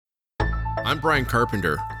I'm Brian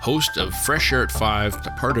Carpenter, host of Fresh Air at 5,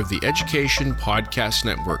 a part of the Education Podcast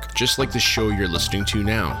Network, just like the show you're listening to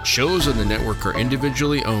now. Shows on the network are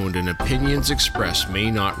individually owned and opinions expressed may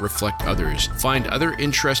not reflect others. Find other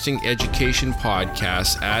interesting education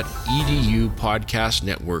podcasts at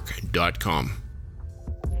edupodcastnetwork.com.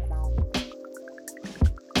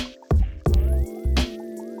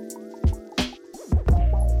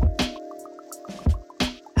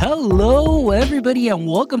 Hello, everybody, and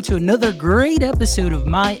welcome to another great episode of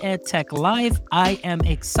My EdTech Life. I am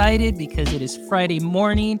excited because it is Friday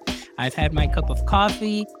morning. I've had my cup of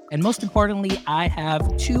coffee, and most importantly, I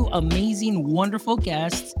have two amazing, wonderful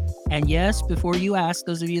guests. And yes, before you ask,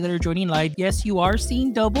 those of you that are joining live, yes, you are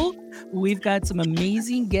seeing double. We've got some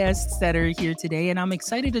amazing guests that are here today, and I'm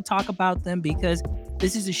excited to talk about them because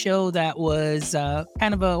this is a show that was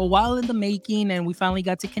kind of a while in the making, and we finally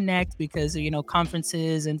got to connect because of,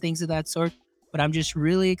 conferences and things of that sort. But I'm just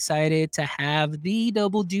really excited to have the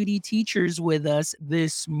double duty teachers with us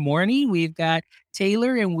this morning. We've got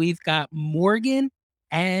Taylor and we've got Morgan,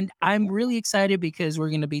 and I'm really excited because we're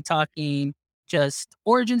going to be talking just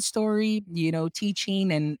origin story,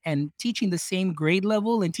 teaching and teaching the same grade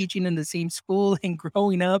level and teaching in the same school and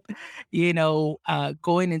growing up,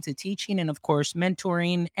 going into teaching and of course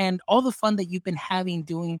mentoring and all the fun that you've been having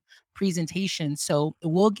doing presentations. So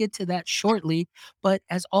we'll get to that shortly. But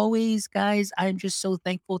as always, guys, I'm just so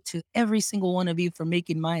thankful to every single one of you for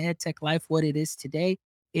making my EdTech life what it is today.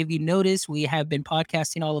 If you notice, we have been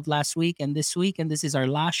podcasting all of last week and this week, and this is our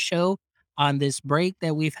last show on this break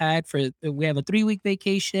that we've had we have a 3-week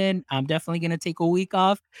vacation. I'm definitely going to take a week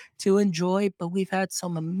off to enjoy, but we've had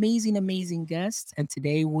some amazing guests. And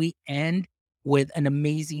today we end with an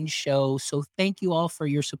amazing show. So thank you all for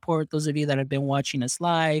your support. Those of you that have been watching us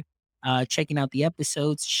live, checking out the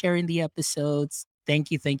episodes, sharing the episodes.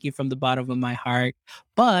 Thank you from the bottom of my heart.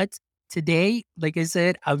 But today, like I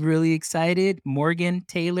said, I'm really excited. Morgan,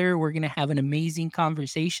 Taylor, we're going to have an amazing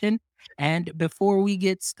conversation. And before we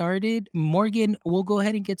get started, Morgan, we'll go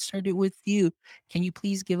ahead and get started with you. Can you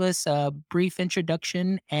please give us a brief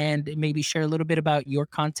introduction and maybe share a little bit about your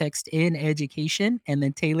context in education? And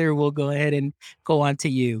then Taylor, we'll go ahead and go on to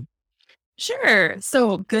you. Sure.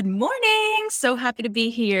 So good morning. So happy to be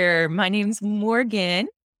here. My name's Morgan.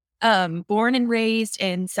 Born and raised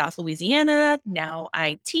in South Louisiana. Now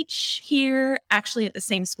I teach here actually at the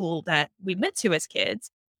same school that we went to as kids,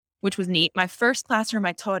 which was neat. My first classroom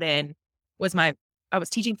I taught in I was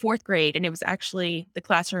teaching 4th grade, and it was actually the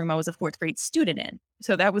classroom I was a 4th grade student in.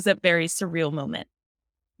 So that was a very surreal moment.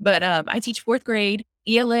 But I teach 4th grade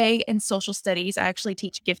ELA and social studies. I actually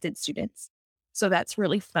teach gifted students. So that's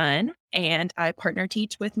really fun. And I partner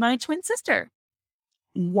teach with my twin sister.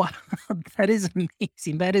 Wow, that is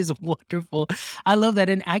amazing. That is wonderful. I love that.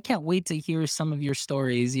 And I can't wait to hear some of your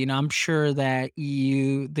stories. I'm sure that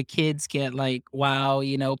the kids get like, wow,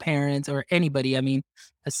 parents or anybody. I mean,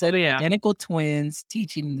 a set of identical twins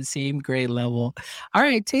teaching in the same grade level. All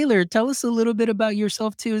right, Taylor, tell us a little bit about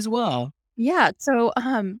yourself too, as well. Yeah. So,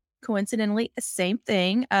 coincidentally, same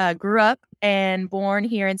thing. Grew up and born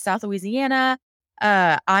here in South Louisiana.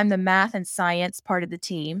 I'm the math and science part of the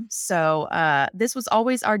team. So this was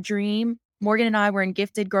always our dream. Morgan and I were in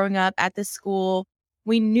gifted growing up at this school.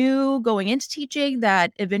 We knew going into teaching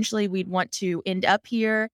that eventually we'd want to end up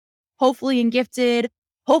here, hopefully in gifted,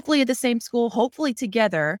 hopefully at the same school, hopefully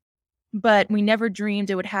together. But we never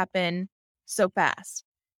dreamed it would happen so fast.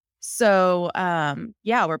 So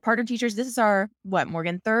we're partner teachers. This is our,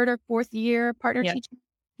 Morgan, 3rd or 4th year partner teaching?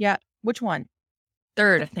 Yeah. Which one?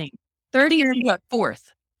 3rd, I think. 3rd year.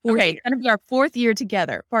 Fourth. Okay, it's going to be our 4th year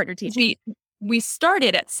together, partner teaching. We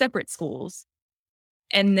started at separate schools,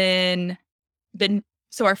 and then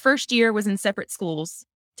so our first year was in separate schools.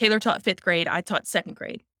 Taylor taught 5th grade, I taught 2nd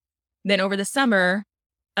grade. Then over the summer,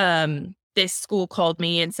 this school called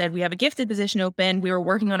me and said, we have a gifted position open. We were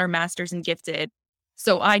working on our master's in gifted,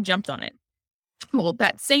 so I jumped on it. Well,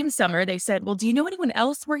 that same summer, they said, well, do you know anyone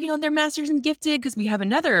else working on their master's in gifted? Because we have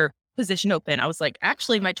another position open. I was like,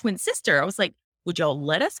 actually, my twin sister. I was like, would y'all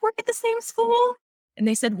let us work at the same school? And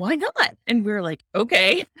they said, why not? And we were like,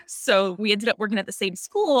 okay. So we ended up working at the same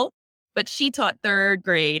school, but she taught 3rd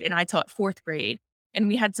grade and I taught 4th grade. And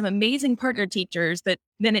we had some amazing partner teachers, but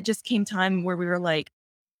then it just came time where we were like,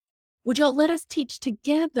 would y'all let us teach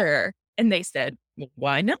together? And they said, well,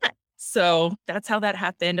 why not? So that's how that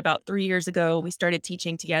happened. About 3 years ago, we started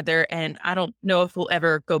teaching together, and I don't know if we'll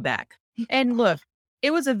ever go back. And look, it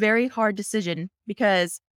was a very hard decision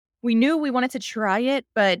because we knew we wanted to try it,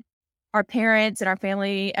 but our parents and our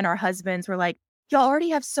family and our husbands were like, y'all already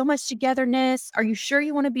have so much togetherness. Are you sure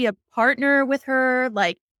you want to be a partner with her?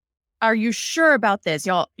 Like, are you sure about this?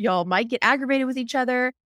 Y'all might get aggravated with each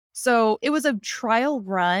other. So it was a trial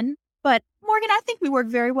run, but Morgan, I think we work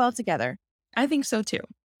very well together. I think so too.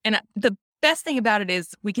 And the best thing about it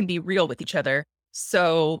is we can be real with each other.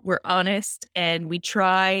 So we're honest and we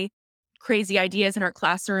try crazy ideas in our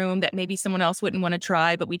classroom that maybe someone else wouldn't want to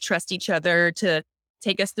try, but we trust each other to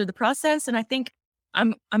take us through the process. And I think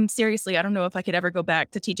I'm seriously, I don't know if I could ever go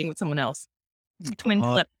back to teaching with someone else. Twin Oh,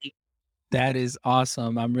 telepathy. that is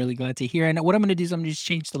awesome. I'm really glad to hear. And what I'm going to do is I'm going to just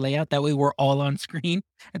change the layout. That way we're all on screen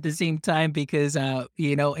at the same time because,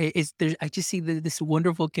 it's there's, I just see this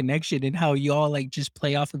wonderful connection and how you all like just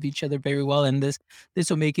play off of each other very well. And this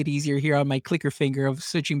will make it easier here on my clicker finger of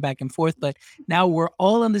switching back and forth. But now we're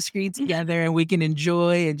all on the screen together and we can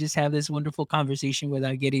enjoy and just have this wonderful conversation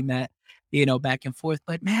without getting that, back and forth.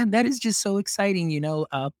 But man, that is just so exciting.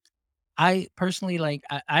 I personally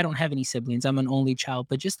I don't have any siblings. I'm an only child,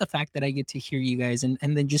 but just the fact that I get to hear you guys and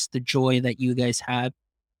then just the joy that you guys have,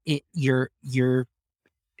 your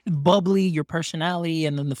bubbly, your personality,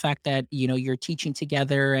 and then the fact that you're teaching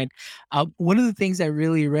together. And one of the things that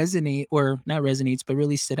really resonate or not resonates, but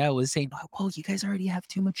really stood out was saying, "Oh, you guys already have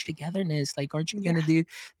too much togetherness. Like, aren't you gonna Yeah. do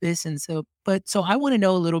this?" And so I want to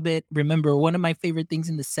know a little bit. Remember, one of my favorite things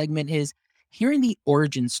in the segment is hearing the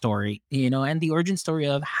origin story, and the origin story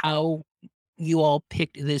of how you all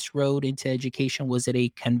picked this road into education. Was it a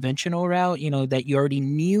conventional route, that you already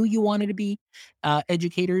knew you wanted to be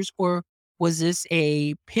educators, or was this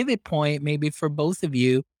a pivot point maybe for both of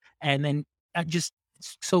you, and then just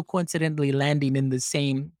so coincidentally landing in the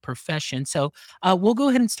same profession? So we'll go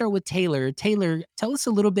ahead and start with Taylor. Taylor, tell us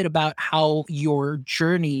a little bit about how your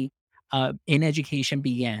journey in education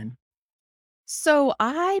began. So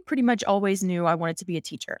I pretty much always knew I wanted to be a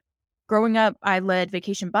teacher. Growing up, I led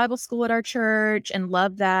vacation Bible school at our church and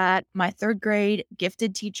loved that. My third grade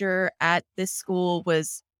gifted teacher at this school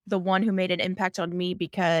was the one who made an impact on me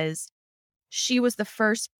because she was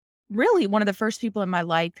really one of the first people in my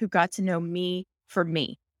life who got to know me for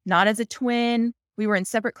me, not as a twin. We were in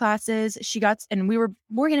separate classes.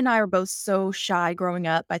 Morgan and I were both so shy growing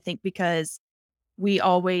up, I think, because we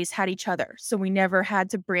always had each other. So we never had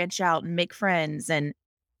to branch out and make friends. And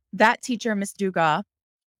that teacher, Miss Duga,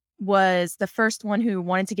 was the first one who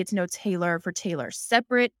wanted to get to know Taylor for Taylor,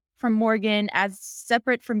 separate from Morgan, as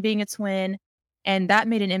separate from being a twin. And that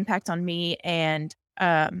made an impact on me. And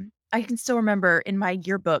I can still remember in my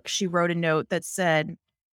yearbook, she wrote a note that said,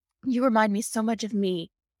 "You remind me so much of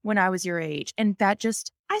me when I was your age." And I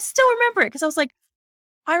still remember it because I was like,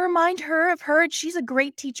 I remind her of her and she's a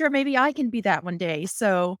great teacher. Maybe I can be that one day.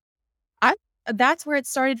 So I that's where it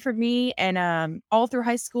started for me. And all through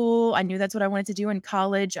high school, I knew that's what I wanted to do. In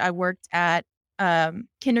college, I worked at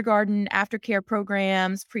kindergarten aftercare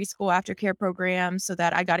programs, preschool aftercare programs, so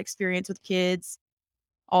that I got experience with kids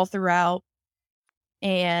all throughout.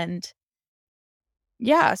 And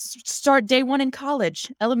yeah, start day one in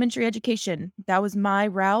college, elementary education. That was my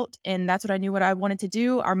route, and that's what I knew what I wanted to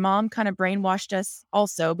do. Our mom kind of brainwashed us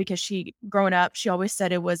also because growing up, she always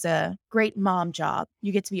said it was a great mom job.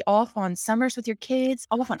 You get to be off on summers with your kids,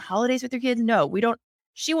 off on holidays with your kids. No, we don't.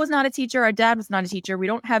 She was not a teacher. Our dad was not a teacher. We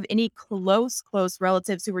don't have any close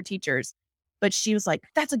relatives who were teachers. But she was like,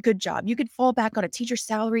 "That's a good job. You could fall back on a teacher's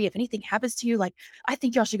salary if anything happens to you. Like, I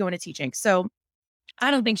think y'all should go into teaching." So I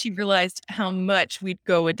don't think she realized how much we'd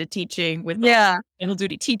go into teaching with yeah, middle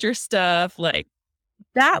duty teacher stuff. Like,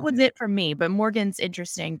 that was it for me. But Morgan's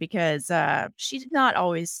interesting because she did not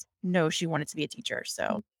always know she wanted to be a teacher.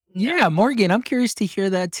 So Yeah, Morgan, I'm curious to hear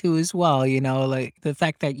that too as well. Like the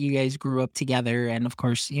fact that you guys grew up together, and of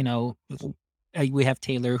course, we have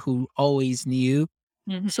Taylor who always knew.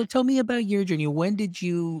 mhm. So tell me about your journey. When did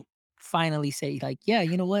you finally say, like, yeah,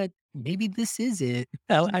 you know what? Maybe this is it.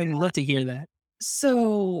 I'd love to hear that.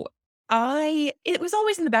 So it was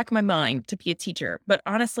always in the back of my mind to be a teacher. But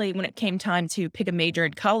honestly, when it came time to pick a major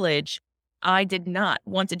in college, I did not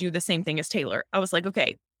want to do the same thing as Taylor. I was like,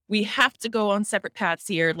 okay, we have to go on separate paths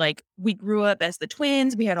here. Like, we grew up as the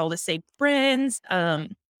twins, we had all the same friends. I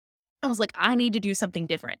was like, I need to do something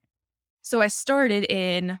different. So I started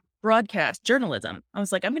in broadcast journalism. I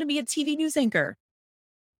was like, I'm going to be a TV news anchor.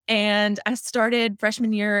 And I started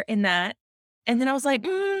freshman year in that. And then I was like,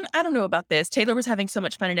 I don't know about this. Taylor was having so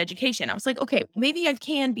much fun in education. I was like, okay, maybe I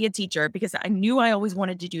can be a teacher because I knew I always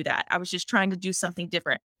wanted to do that. I was just trying to do something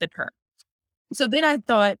different than her. So then I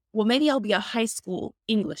thought, well, maybe I'll be a high school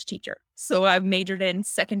English teacher. So I majored in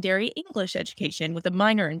secondary English education with a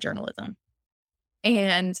minor in journalism.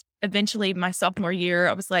 And eventually, my sophomore year,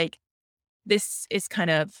 I was like, this is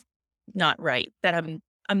kind of not right, that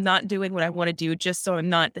I'm not doing what I want to do just so I'm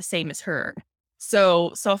not the same as her.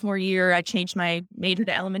 So sophomore year, I changed my major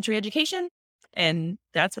to elementary education, and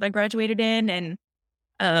that's what I graduated in.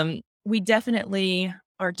 And we definitely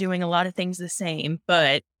are doing a lot of things the same,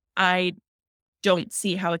 but I don't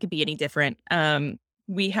see how it could be any different.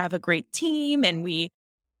 We have a great team, and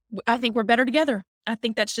I think we're better together. I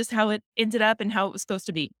think that's just how it ended up and how it was supposed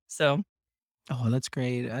to be. So, Oh, that's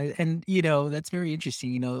great. And that's very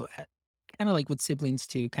interesting. Kind of like with siblings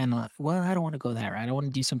too. Kind of, well, I don't want to go that route. I want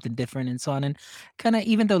to do something different and so on. And kind of,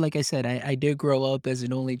 even though, like I said, I did grow up as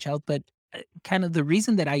an only child, but kind of the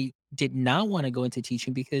reason that I did not want to go into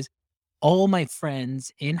teaching because all my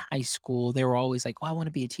friends in high school, they were always like, "Well, I want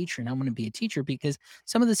to be a teacher and I want to be a teacher," because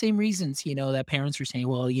some of the same reasons, that parents were saying,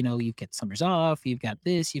 "Well, you get summers off, you've got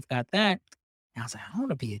this, you've got that." And I was like, "I don't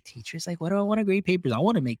want to be a teacher." It's like, "What do I want to grade papers? I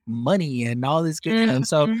want to make money and all this good stuff."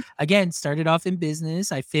 So mhm. again, started off in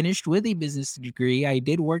business. I finished with a business degree. I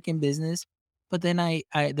did work in business, but then I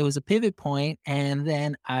there was a pivot point, and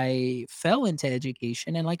then I fell into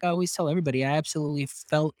education. And like I always tell everybody, I absolutely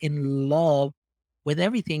fell in love with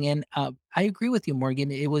everything. And I agree with you,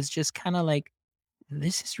 Morgan. It was just kind of like,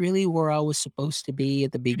 this is really where I was supposed to be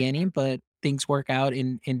at the beginning, but things work out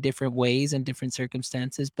in different ways and different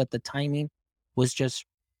circumstances. But the timing was just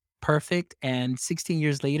perfect. And 16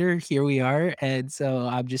 years later, here we are. And so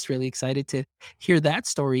I'm just really excited to hear that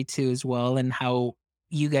story too, as well, and how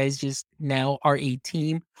you guys just now are a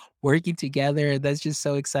team working together. That's just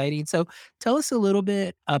so exciting. So tell us a little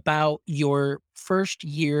bit about your first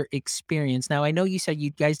year experience. Now, I know you said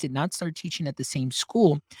you guys did not start teaching at the same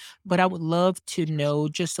school, but I would love to know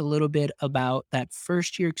just a little bit about that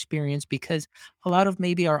first year experience because a lot of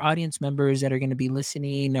maybe our audience members that are going to be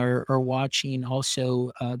listening or watching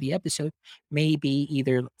also the episode may be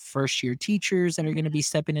either first year teachers that are going to be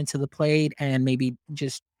stepping into the plate and maybe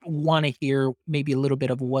just want to hear maybe a little bit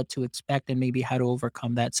of what to expect and maybe how to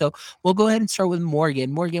overcome that. So we'll go ahead and start with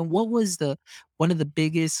Morgan. Morgan, what was the one of the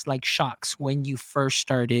biggest like shocks when you first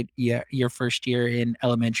started your first year in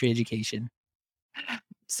elementary education?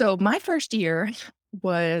 So my first year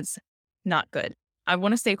was not good. I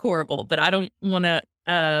want to say horrible, but I don't want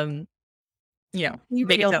to, You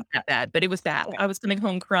make it real sound that bad, but it was bad. I was coming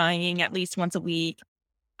home crying at least once a week.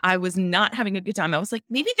 I was not having a good time. I was like,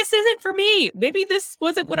 maybe this isn't for me. Maybe this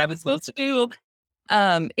wasn't what I was supposed to do.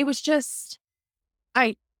 It was just,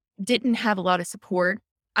 I didn't have a lot of support.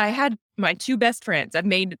 I had my two best friends. I've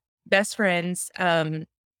made best friends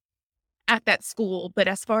at that school, but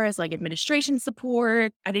as far as like administration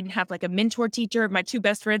support, I didn't have like a mentor teacher. My two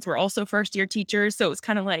best friends were also first year teachers. So it was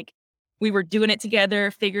kind of like we were doing it together,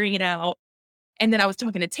 figuring it out. And then I was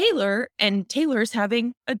talking to Taylor, and Taylor's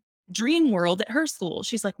having a dream world at her school.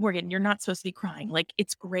 She's like, Morgan, you're not supposed to be crying. Like,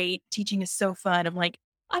 it's great. Teaching is so fun. I'm like,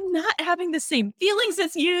 I'm not having the same feelings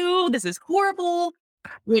as you. This is horrible.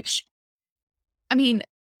 Which, I mean,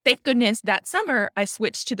 thank goodness that summer I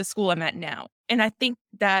switched to the school I'm at now. And I think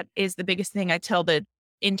that is the biggest thing I tell the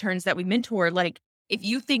interns that we mentor. Like, if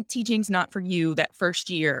you think teaching's not for you that first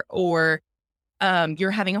year, or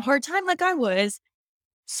you're having a hard time like I was,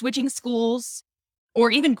 switching schools or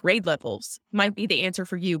even grade levels might be the answer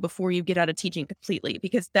for you before you get out of teaching completely,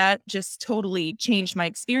 because that just totally changed my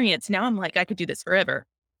experience. Now I'm like, I could do this forever.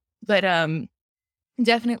 But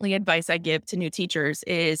definitely advice I give to new teachers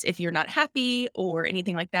is if you're not happy or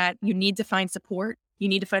anything like that, you need to find support. You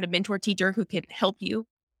need to find a mentor teacher who can help you.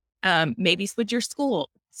 Maybe switch your school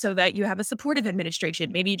so that you have a supportive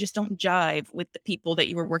administration. Maybe you just don't jive with the people that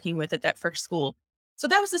you were working with at that first school. So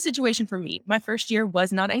that was the situation for me. My first year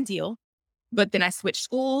was not ideal, but then I switched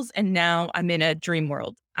schools and now I'm in a dream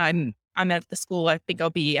world. I'm at the school I think I'll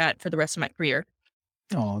be at for the rest of my career.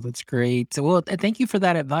 Oh, that's great. So, well, thank you for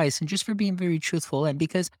that advice and just for being very truthful. And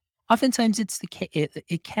because oftentimes it's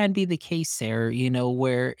it can be the case there,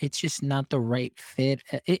 where it's just not the right fit.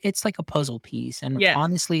 It's like a puzzle piece. And Yes.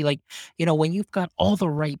 honestly, like, when you've got all the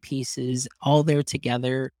right pieces all there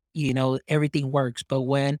together, everything works. But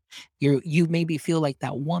when you maybe feel like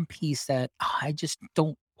that one piece that I just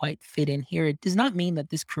don't quite fit in here, it does not mean that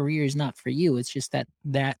this career is not for you. It's just that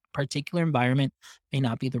that particular environment may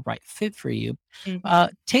not be the right fit for you. Mhm.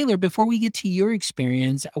 Taylor, before we get to your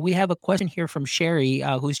experience, we have a question here from Sherry,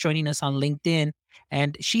 who's joining us on LinkedIn.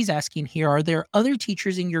 And she's asking here, are there other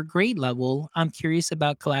teachers in your grade level? I'm curious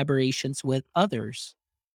about collaborations with others.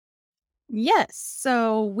 Yes.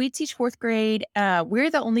 So we teach fourth grade. We're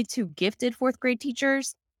the only two gifted fourth grade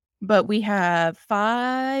teachers, but we have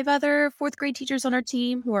five other fourth grade teachers on our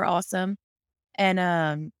team who are awesome. And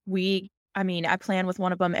I mean, I plan with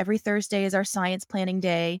one of them every Thursday is our science planning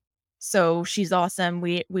day. So she's awesome.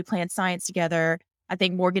 We plan science together. I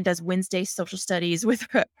think Morgan does Wednesday social studies with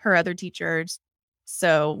her other teachers.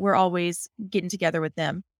 So we're always getting together with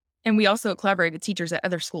them. And we also collaborate with teachers at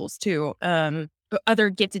other schools too. But other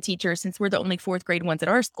gifted teachers, since we're the only fourth grade ones at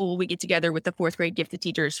our school, we get together with the fourth grade gifted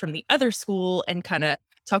teachers from the other school and kind of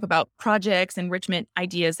talk about projects, enrichment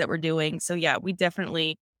ideas that we're doing. So yeah, we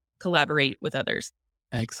definitely collaborate with others.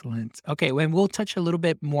 Excellent. Okay, well, we'll touch a little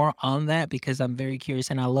bit more on that because I'm very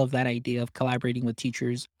curious and I love that idea of collaborating with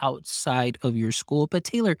teachers outside of your school. But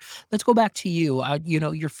Taylor, let's go back to you.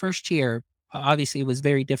 Your first year obviously it was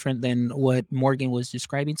very different than what Morgan was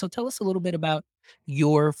describing. So tell us a little bit about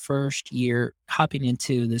your first year hopping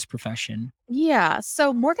into this profession. Yeah.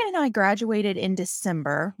 So Morgan and I graduated in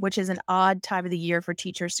December, which is an odd time of the year for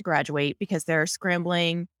teachers to graduate because they're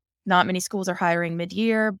scrambling. Not many schools are hiring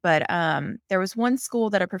mid-year, but there was one school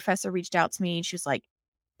that a professor reached out to me. And she was like,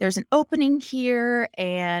 "There's an opening here,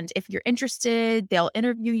 and if you're interested, they'll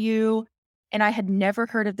interview you." And I had never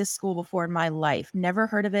heard of this school before in my life. Never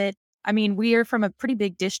heard of it. I mean, we are from a pretty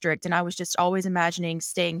big district, and I was just always imagining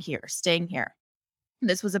staying here, staying here.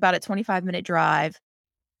 This was about a 25-minute drive.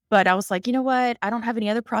 But I was like, you know what? I don't have any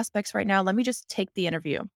other prospects right now. Let me just take the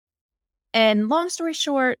interview. And long story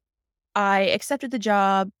short, I accepted the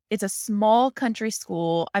job. It's a small country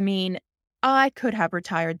school. I mean, I could have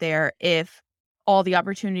retired there if all the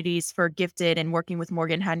opportunities for gifted and working with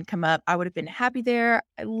Morgan hadn't come up. I would have been happy there.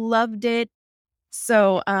 I loved it.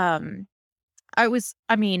 So, I was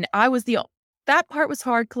that part was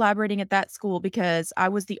hard collaborating at that school because I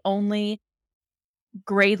was the only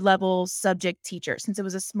grade level subject teacher. Since it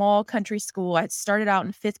was a small country school, I had started out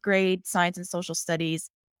in fifth grade science and social studies,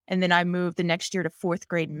 and then I moved the next year to fourth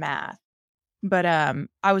grade math. But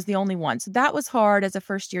I was the only one. So that was hard as a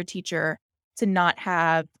first year teacher to not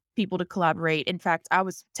have people to collaborate. In fact, I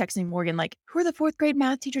was texting Morgan, like, who are the fourth grade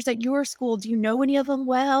math teachers at your school? Do you know any of them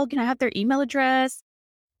well? Can I have their email address?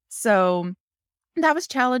 So that was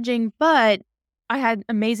challenging, but I had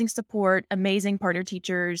amazing support, amazing partner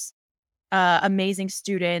teachers, amazing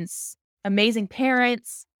students, amazing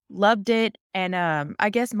parents, loved it. And I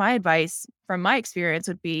guess my advice from my experience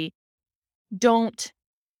would be don't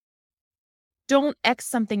don't X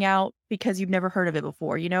something out because you've never heard of it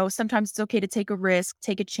before. Sometimes it's okay to take a risk,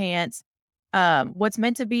 take a chance. What's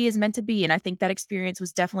meant to be is meant to be. And I think that experience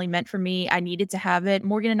was definitely meant for me. I needed to have it.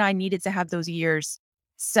 Morgan and I needed to have those years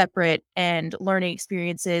separate and learning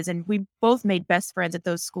experiences. And we both made best friends at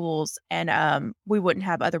those schools, and we wouldn't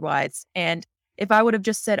have otherwise. And if I would have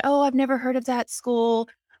just said, oh, I've never heard of that school,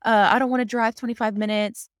 I don't want to drive 25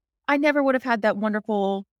 minutes, I never would have had that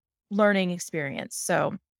wonderful learning experience.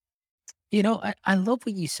 So, I love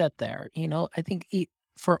what you said there. I think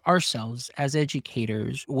for ourselves as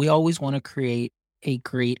educators, we always want to create a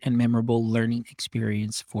great and memorable learning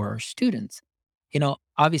experience for our students.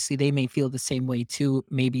 Obviously, they may feel the same way too,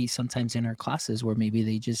 maybe sometimes in our classes where maybe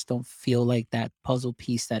they just don't feel like that puzzle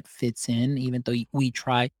piece that fits in, even though we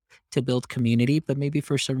try to build community, but maybe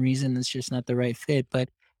for some reason it's just not the right fit. But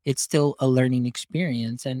it's still a learning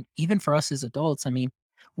experience. And even for us as adults, I mean,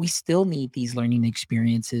 we still need these learning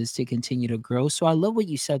experiences to continue to grow. So I love what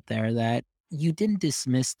you said there that you didn't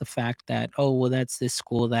dismiss the fact that, oh, well, that's this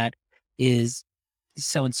school that is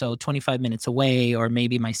so and so 25 minutes away, or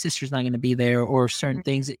maybe my sister's not going to be there, or certain mhm,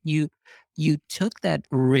 things that you took that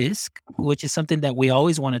risk, which is something that we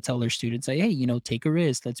always want to tell our students, like, hey, take a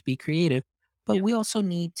risk, let's be creative. But yeah. we also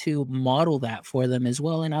need to model that for them as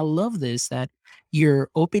well. And I love this that you're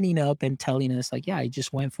opening up and telling us, like, yeah, I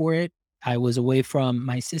just went for it. I was away from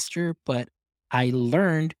my sister, but I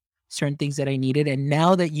learned certain things that I needed. And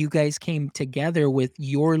now that you guys came together with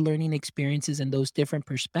your learning experiences and those different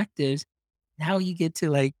perspectives, now you get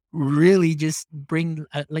to like really just bring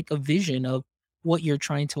like a vision of what you're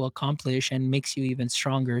trying to accomplish and makes you even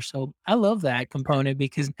stronger. So I love that component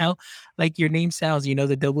because now, like your name sounds, the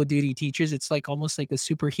double duty teachers, it's like almost like a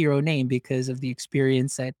superhero name because of the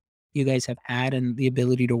experience that you guys have had and the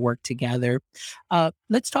ability to work together.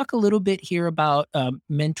 Let's talk a little bit here about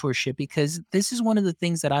mentorship because this is one of the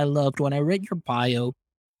things that I loved when I read your bio.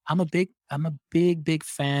 I'm a big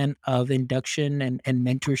fan of induction and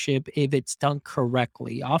mentorship if it's done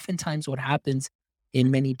correctly. Oftentimes what happens in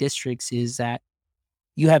many districts is that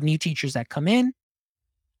you have new teachers that come in,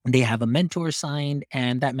 they have a mentor assigned,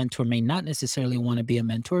 and that mentor may not necessarily want to be a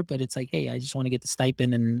mentor, but it's like, hey, I just want to get the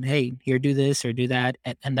stipend and hey, here, do this or do that.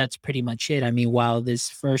 And that's pretty much it. I mean, while this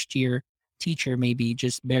first year teacher may be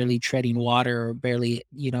just barely treading water or barely,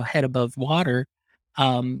 head above water,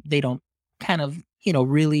 they don't kind of,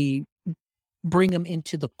 really bring them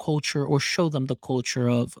into the culture or show them the culture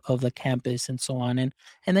of the campus and so on. And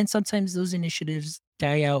then sometimes those initiatives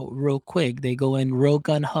die out real quick. They go in real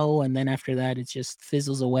gun ho, and then after that, it just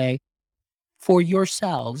fizzles away. for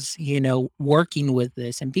yourselves, working with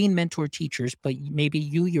this and being mentor teachers, but maybe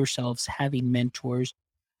you yourselves having mentors,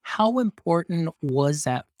 how important was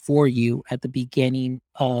that for you at the beginning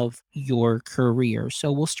of your career?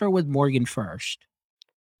 So we'll start with Morgan first.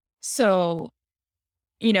 So,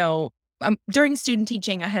 you know, during student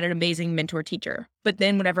teaching, I had an amazing mentor teacher. But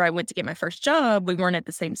then whenever I went to get my first job, we weren't at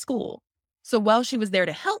the same school. So while she was there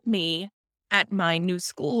to help me at my new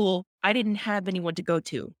school, I didn't have anyone to go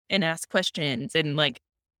to and ask questions and like,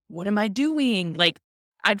 what am I doing? Like,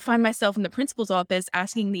 I'd find myself in the principal's office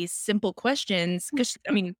asking these simple questions because,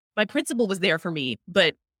 I mean, my principal was there for me,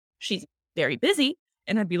 but she's very busy.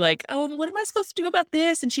 And I'd be like, oh, what am I supposed to do about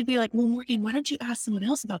this? And she'd be like, well, Morgan, why don't you ask someone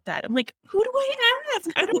else about that? I'm like, who do I ask?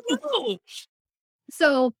 I don't know.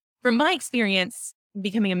 So, from my experience,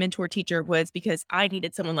 becoming a mentor teacher was because I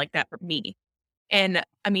needed someone like that for me. And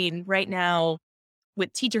I mean, right now,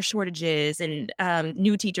 with teacher shortages and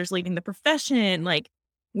new teachers leaving the profession, like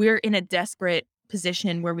we're in a desperate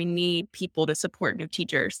position where we need people to support new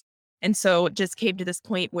teachers. And so it just came to this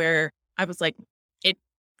point where I was like, it,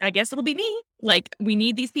 I guess it'll be me. Like we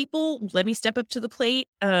need these people. Let me step up to the plate.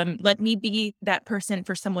 Let me be that person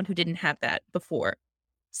for someone who didn't have that before.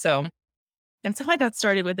 So that's how I got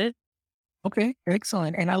started with it. Okay,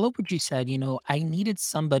 excellent. And I love what you said. I needed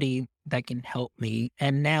somebody that can help me.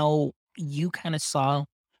 And now you kind of saw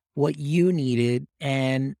what you needed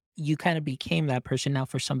and you kind of became that person now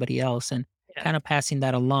for somebody else and Yeah. kind of passing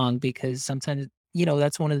that along because sometimes,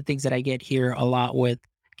 that's one of the things that I get here a lot with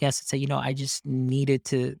guests that say,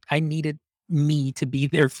 I needed me to be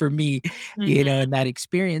there for me, Mhm. in that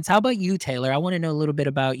experience. How about you, Taylor? I want to know a little bit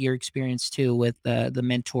about your experience too with the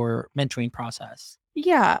mentoring process.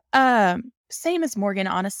 Yeah, same as Morgan,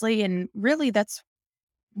 honestly, and really that's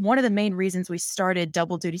one of the main reasons we started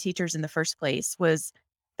double duty teachers in the first place was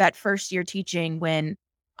that first year teaching when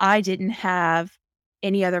I didn't have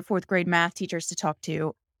any other fourth grade math teachers to talk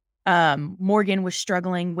to. Morgan was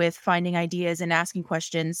struggling with finding ideas and asking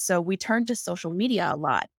questions. So we turned to social media a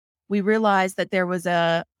lot. We realized that there was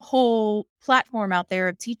a whole platform out there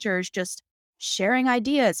of teachers just sharing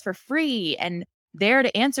ideas for free and there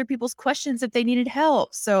to answer people's questions if they needed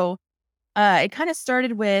help. So it kind of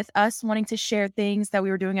started with us wanting to share things that we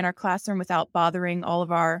were doing in our classroom without bothering all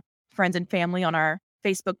of our friends and family on our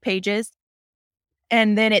Facebook pages.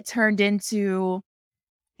 And then it turned into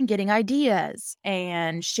getting ideas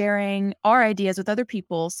and sharing our ideas with other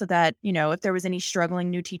people so that, if there was any struggling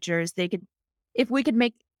new teachers, if we could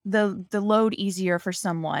make the load easier for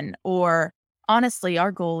someone, or honestly,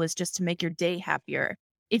 our goal is just to make your day happier.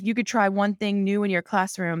 If you could try one thing new in your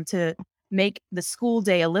classroom to make the school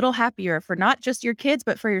day a little happier for not just your kids,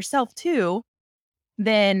 but for yourself too,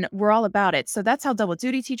 then we're all about it. So that's how double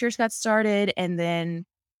duty teachers got started. And then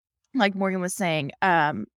like Morgan was saying,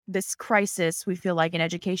 this crisis we feel like in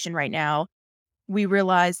education right now, we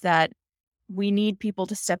realize that we need people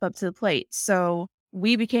to step up to the plate. So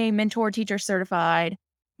we became mentor teacher certified.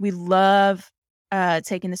 We love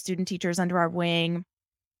taking the student teachers under our wing,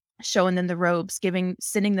 showing them the ropes,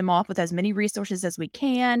 sending them off with as many resources as we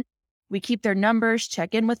can. We keep their numbers,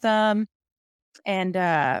 check in with them,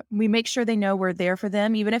 and we make sure they know we're there for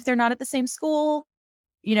them, even if they're not at the same school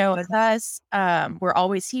as us. We're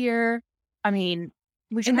always here. I mean,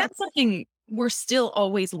 we And try. that's something we're still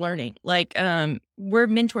always learning. Like, we're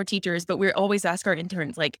mentor teachers, but we always ask our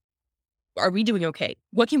interns, like, are we doing okay?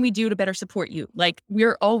 What can we do to better support you? Like,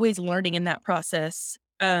 we're always learning in that process.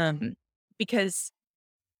 Because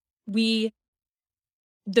we,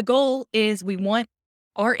 the goal is we want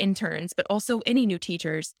our interns, but also any new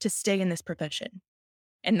teachers to stay in this profession.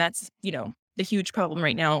 And that's, the huge problem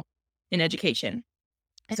right now in education.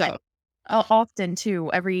 So, Often too,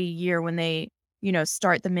 every year when they,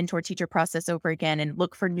 start the mentor teacher process over again and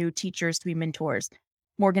look for new teachers to be mentors,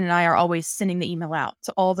 Morgan and I are always sending the email out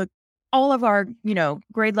to all of our,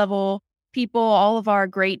 grade level people, all of our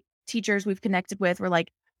great teachers we've connected with. We're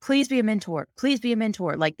like, please be a mentor. Please be a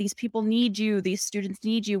mentor. Like these people need you. These students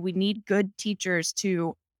need you. We need good teachers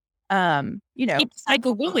to, keep the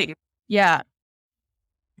cycle going. yeah.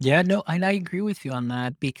 Yeah, no, and I agree with you on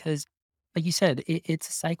that because, like you said, it's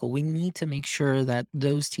a cycle. We need to make sure that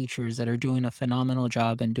those teachers that are doing a phenomenal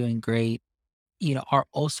job and doing great, are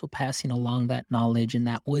also passing along that knowledge and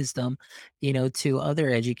that wisdom, to other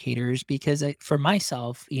educators. Because for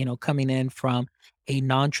myself, coming in from a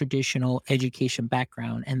non traditional education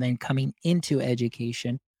background and then coming into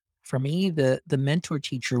education, for me, the mentor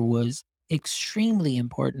teacher was extremely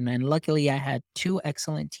important. And luckily, I had two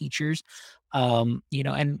excellent teachers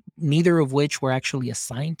And neither of which were actually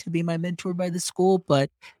assigned to be my mentor by the school, but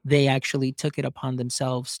they actually took it upon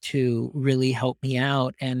themselves to really help me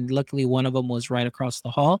out. And luckily, one of them was right across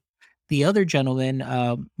the hall. The other gentleman,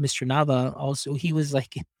 Mr. Nava, also, he was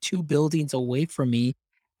like 2 buildings away from me.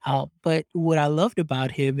 But what I loved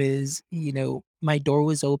about him is, my door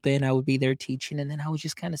was open, I would be there teaching, and then I would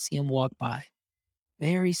just kind of see him walk by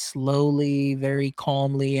very slowly, very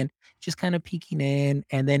calmly, and just kind of peeking in.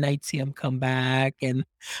 And then I'd see him come back. And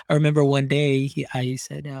I remember one day I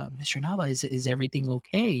said, Mr. Nava, is everything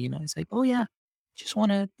okay? He's like, oh, yeah, just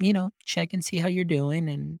want to, check and see how you're doing.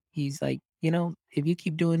 And he's like, if you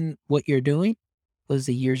keep doing what you're doing, those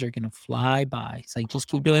the years are going to fly by. It's like, just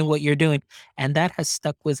keep doing what you're doing. And that has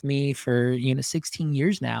stuck with me for, 16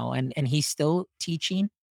 years now. And he's still teaching.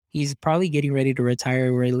 He's probably getting ready to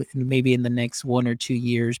retire maybe in the next 1 or 2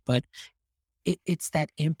 years, but it's that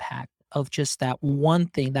impact of just that one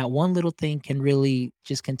thing, that one little thing can really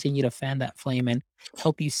just continue to fan that flame and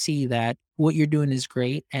help you see that what you're doing is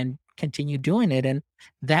great and continue doing it. And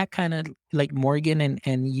that kind of like Morgan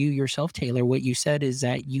and you yourself, Taylor, what you said is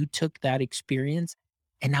that you took that experience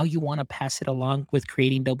and now you want to pass it along with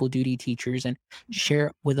creating double duty teachers and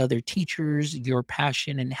share with other teachers your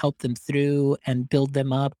passion and help them through and build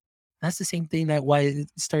them up. That's the same thing that why I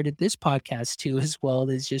started this podcast too, as well,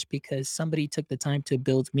 is just because somebody took the time to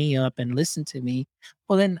build me up and listen to me.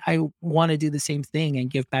 Well, then I want to do the same thing and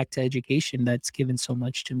give back to education that's given so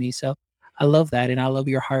much to me. So I love that. And I love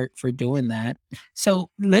your heart for doing that. So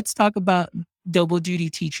let's talk about double duty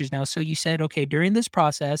teachers now. So you said, okay, during this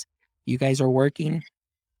process, you guys are working,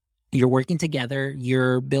 you're working together,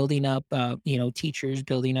 you're building up, teachers,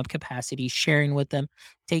 building up capacity, sharing with them,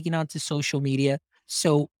 taking on to social media.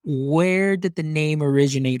 So where did the name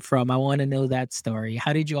originate from? I want to know that story.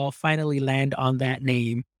 How did you all finally land on that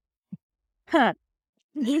name? Huh.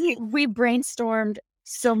 We brainstormed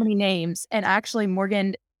so many names, and actually,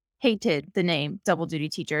 Morgan hated the name Double Duty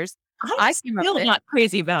Teachers. I'm I came up still with it. not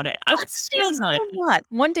crazy about it. I'm still not. What?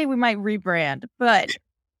 One day we might rebrand, but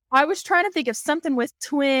I was trying to think of something with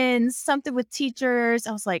twins, something with teachers.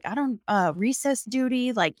 I was like, I don't recess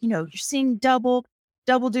duty, like, you're seeing double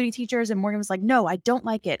duty teachers. And Morgan was like, no, I don't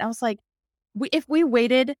like it. I was like, if we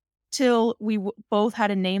waited till we both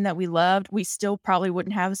had a name that we loved, we still probably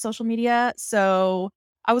wouldn't have social media. So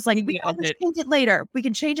I was like, we can change it later. We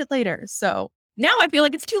can change it later. So Now I feel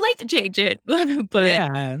like it's too late to change it. But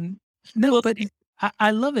Yeah. No, but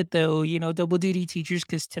I love it though, double duty teachers,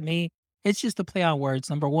 because to me, it's just a play on words.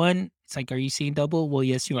 Number one, it's like, are you seeing double? Well,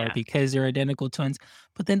 yes, you are, Yeah. because they're identical twins.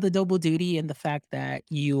 But then the double duty and the fact that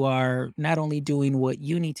you are not only doing what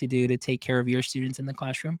you need to do to take care of your students in the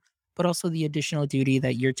classroom, but also the additional duty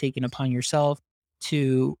that you're taking upon yourself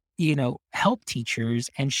to, help teachers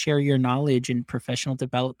and share your knowledge in professional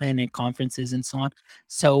development and conferences and so on.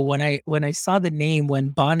 So when I saw the name, when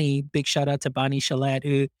Bonnie, big shout out to Bonnie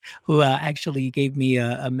Shalette, who actually gave me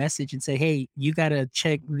a message and said, hey, you got to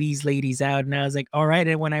check these ladies out. And I was like, all right.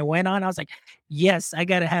 And when I went on, I was like, yes, I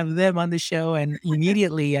got to have them on the show. And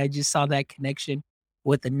immediately I just saw that connection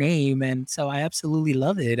with the name. And so I absolutely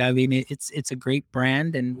love it. I mean, it's a great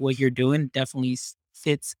brand, and what you're doing definitely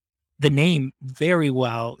fits the name very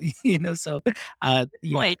well, so,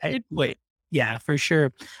 Wait, wait. Yeah, for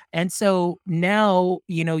sure. And so now,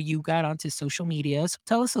 you got onto social media. So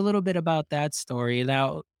tell us a little bit about that story.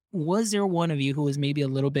 Now, was there one of you who was maybe a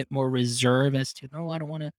little bit more reserved as to, no, I don't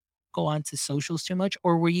want to go on to socials too much?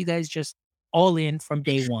 Or were you guys just all in from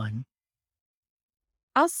day one?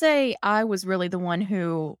 I'll say I was really the one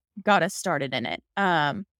who got us started in it.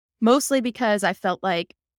 Mostly because I felt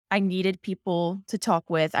like I needed people to talk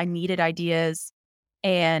with. I needed ideas.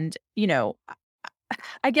 And,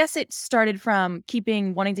 I guess it started from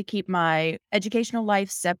wanting to keep my educational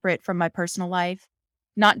life separate from my personal life,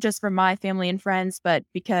 not just for my family and friends, but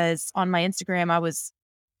because on my Instagram, I was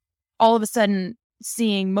all of a sudden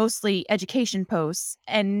seeing mostly education posts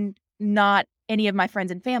and not any of my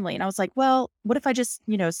friends and family. And I was like, well, what if I just,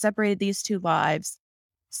 separated these two lives?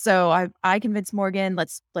 So I convinced Morgan,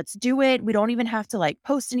 let's do it. We don't even have to like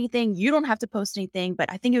post anything. You don't have to post anything, but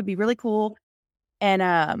I think it would be really cool.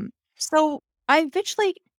 And so I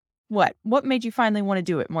eventually what made you finally want to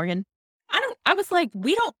do it, Morgan? I was like,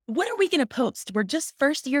 what are we gonna post? We're just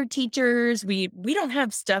first year teachers. We don't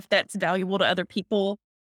have stuff that's valuable to other people.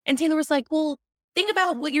 And Taylor was like, well, think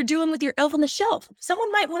about what you're doing with your Elf on the Shelf. Someone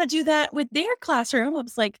might want to do that with their classroom. I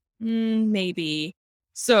was like, maybe.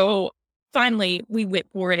 So finally we went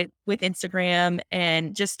for it with Instagram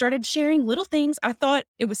and just started sharing little things. I thought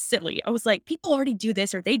it was silly. I was like, people already do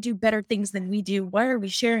this, or they do better things than we do. Why are we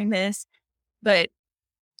sharing this? But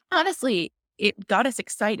honestly, it got us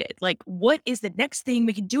excited. Like, what is the next thing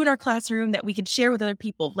we can do in our classroom that we can share with other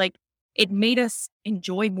people? Like, it made us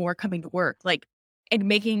enjoy more coming to work, like, and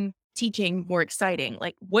making teaching more exciting.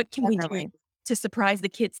 Like, what can we do Definitely. to surprise the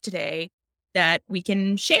kids today that we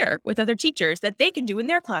can share with other teachers that they can do in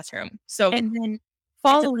their classroom? So And then it's a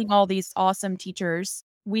following all these awesome teachers,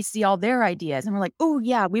 we see all their ideas and we're like, oh,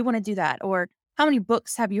 yeah, we want to do that. Or how many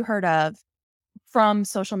books have you heard of from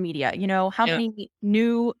social media? You know, how yeah, many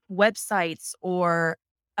new websites or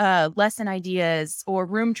lesson ideas or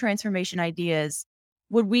room transformation ideas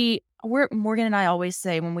we're Morgan and I always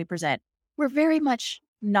say when we present, we're very much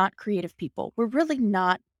not creative people. We're really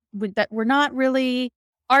not with that. We're not really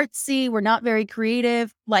artsy. We're not very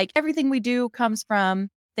creative. Like everything we do comes from,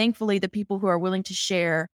 thankfully, the people who are willing to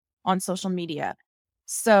share on social media.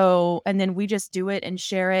 So, and then we just do it and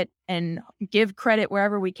share it and give credit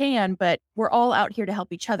wherever we can, but we're all out here to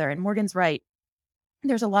help each other. And Morgan's right.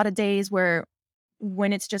 There's a lot of days where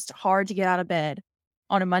when it's just hard to get out of bed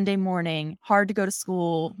on a Monday morning, hard to go to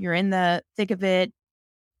school, you're in the thick of it,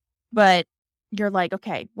 but you're like,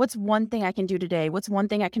 okay, what's one thing I can do today? What's one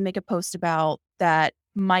thing I can make a post about that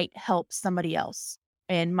might help somebody else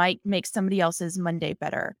and might make somebody else's Monday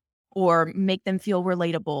better or make them feel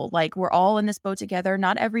relatable? Like we're all in this boat together.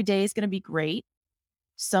 Not every day is going to be great.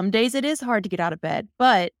 Some days it is hard to get out of bed,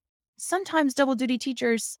 but sometimes double duty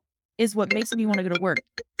teachers is what makes me want to go to work.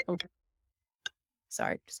 Oh,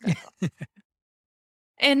 sorry, just got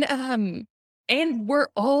and we're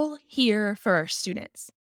all here for our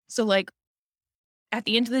students. So like at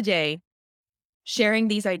the end of the day, sharing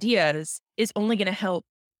these ideas is only going to help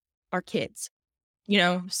our kids, you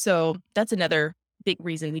know? So that's another big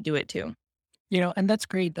reason we do it too. And that's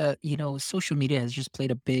great that, social media has just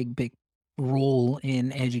played a big, big role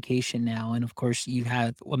in education now. And of course, you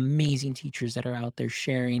have amazing teachers that are out there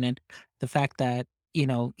sharing. And the fact that,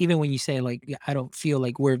 even when you say, like, "Yeah, I don't feel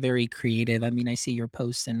like we're very creative." I mean, I see your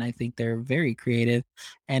posts and I think they're very creative.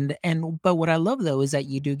 But what I love though is that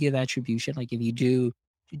you do give attribution. Like if you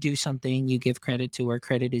do something, you give credit to where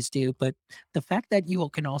credit is due. But the fact that you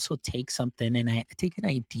can also take something and take an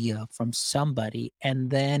idea from somebody and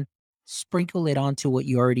then sprinkle it onto what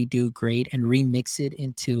you already do great and remix it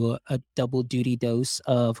into a double duty dose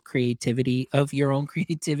of creativity, of your own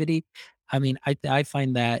creativity. I mean, I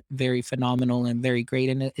find that very phenomenal and very great.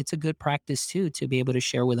 And it's a good practice too, to be able to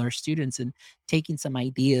share with our students and taking some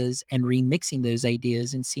ideas and remixing those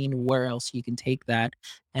ideas and seeing where else you can take that.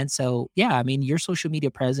 And so, yeah, I mean, your social media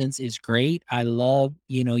presence is great. I love,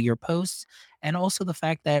 your posts. And also the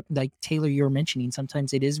fact that, like Taylor, you were mentioning,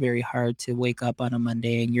 sometimes it is very hard to wake up on a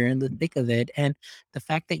Monday and you're in the thick of it. And the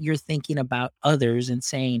fact that you're thinking about others and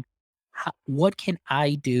saying, what can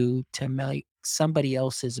I do to make somebody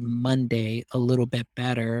else's Monday a little bit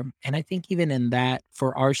better? And I think even in that,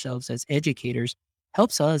 for ourselves as educators,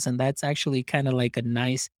 helps us. And that's actually kind of like a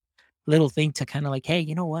nice little thing to kind of like, hey,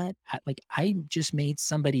 you know what? I just made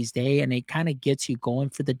somebody's day and it kind of gets you going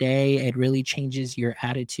for the day. It really changes your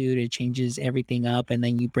attitude. It changes everything up. And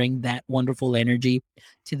then you bring that wonderful energy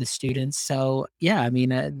to the students. So, yeah, I mean,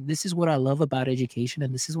 this is what I love about education.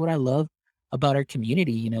 And this is what I love about our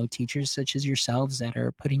community, teachers such as yourselves that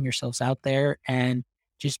are putting yourselves out there and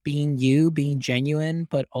just being you, being genuine,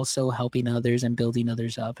 but also helping others and building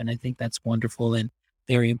others up. And I think that's wonderful and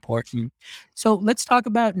very important. So let's talk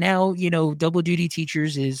about now, double duty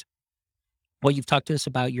teachers is well, you've talked to us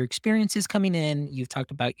about your experiences coming in. You've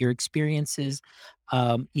talked about your experiences,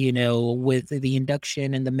 with the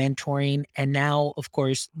induction and the mentoring, and now, of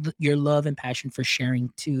course, your love and passion for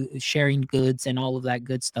sharing goods and all of that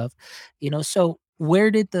good stuff. So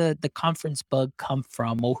where did the conference bug come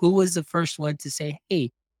from, or who was the first one to say,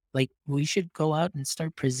 "Hey, like we should go out and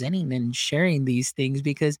start presenting and sharing these things"?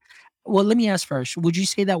 Because, well, let me ask first: would you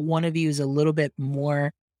say that one of you is a little bit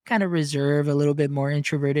more kind of reserved, a little bit more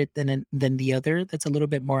introverted than the other that's a little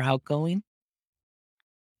bit more outgoing?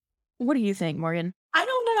 What do you think, Morgan? I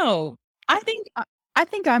don't know. I think I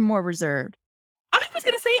think I'm more reserved. I was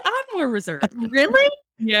gonna say I'm more reserved. Really?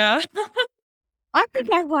 Yeah. I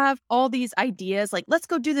think I have all these ideas like, let's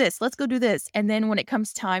go do this, let's go do this. And then when it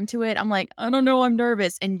comes time to it, I'm like, I don't know, I'm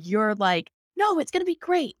nervous. And you're like, no, it's going to be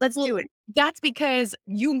great. Let's Well, do it. that's because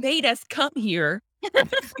you made us come here.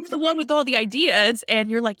 You're the one with all the ideas,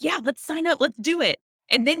 and you're like, "Yeah, let's sign up, let's do it."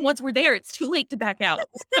 And then once we're there, it's too late to back out.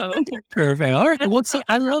 So Perfect. All right. Well, see,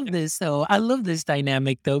 I love this though. I love this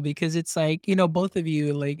dynamic though, because it's like, both of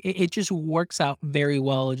you, like, it just works out very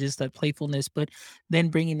well, just that playfulness, but then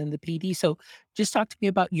bringing in the PD. So just talk to me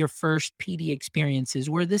about your first PD experiences.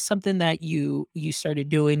 Were this something that you started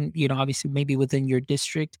doing, obviously maybe within your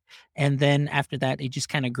district, and then after that it just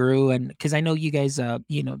kind of grew? And because I know you guys,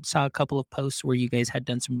 saw a couple of posts where you guys had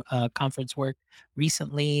done some conference work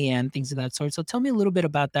recently and things of that sort. So tell me a little bit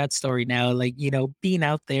about that story now, like being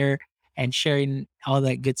out there and sharing all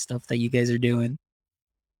that good stuff that you guys are doing.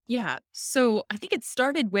 Yeah. So I think it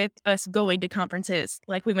started with us going to conferences.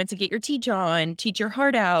 Like we went to Get Your Teach On, Teach Your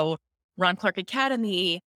Heart Out, Ron Clark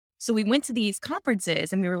Academy. So we went to these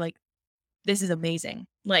conferences and we were like, this is amazing.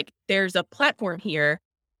 Like there's a platform here.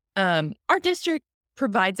 Our district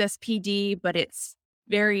provides us PD, but it's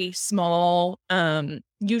very small,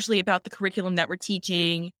 usually about the curriculum that we're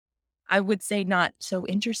teaching. I would say not so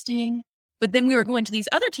interesting. But then we were going to these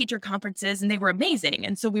other teacher conferences and they were amazing.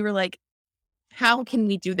 And so we were like, how can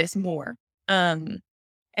we do this more? And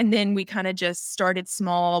then we kind of just started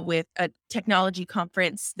small with a technology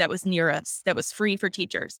conference that was near us, that was free for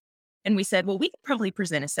teachers. And we said, well, we could probably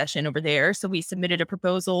present a session over there. So we submitted a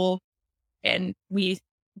proposal and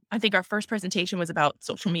I think our first presentation was about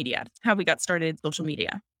social media, how we got started in social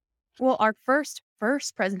media. Well, our first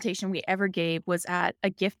presentation we ever gave was at a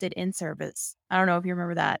gifted in service. I don't know if you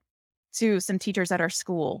remember that, to some teachers at our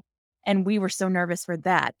school. And we were so nervous for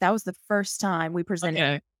that. That was the first time we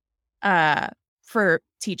presented for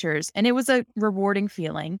teachers. And it was a rewarding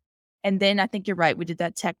feeling. And then I think you're right. We did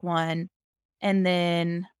that tech one. And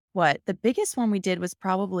then the biggest one we did was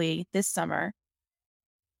probably this summer.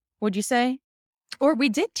 Would you say? Or we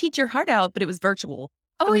did Teach Your Heart Out, but it was virtual.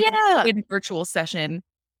 Oh, yeah. We did a virtual session.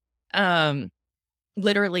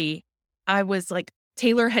 Literally, I was like,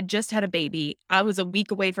 Taylor had just had a baby. I was a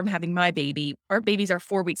week away from having my baby. Our babies are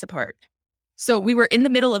 4 weeks apart. So we were in the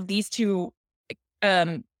middle of these two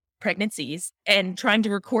pregnancies and trying to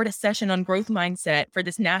record a session on growth mindset for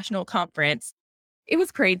this national conference. It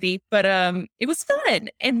was crazy, but it was fun.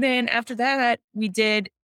 And then after that, we did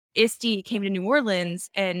ISTE came to New Orleans,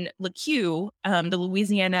 and LACUE, the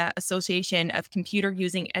Louisiana Association of Computer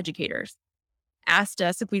Using Educators, asked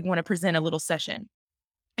us if we'd want to present a little session.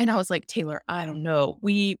 And I was like, Taylor, I don't know.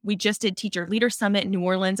 We just did Teacher Leader Summit in New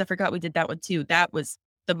Orleans. I forgot we did that one too. That was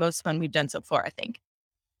the most fun we've done so far, I think.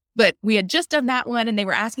 But we had just done that one and they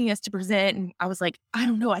were asking us to present. And I was like, I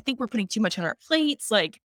don't know. I think we're putting too much on our plates.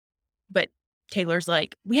 But Taylor's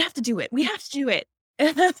like, we have to do it. We have to do it.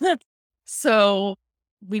 So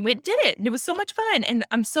we went and did it. And it was so much fun. And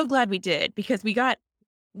I'm so glad we did, because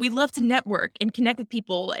we love to network and connect with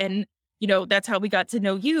people. And that's how we got to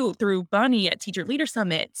know you, through Bonnie at Teacher Leader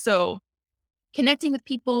Summit. So connecting with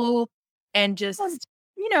people and just,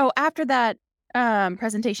 after that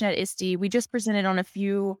presentation at ISTE, we just presented on a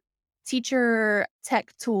few teacher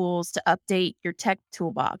tech tools to update your tech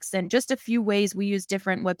toolbox, and just a few ways we use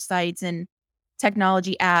different websites and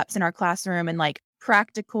technology apps in our classroom, and like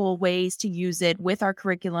practical ways to use it with our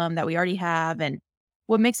curriculum that we already have. And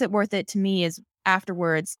what makes it worth it to me is,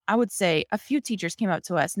 afterwards, I would say a few teachers came up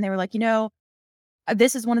to us and they were like,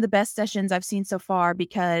 this is one of the best sessions I've seen so far,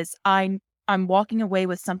 because I'm walking away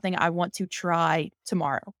with something I want to try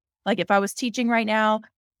tomorrow. Like if I was teaching right now,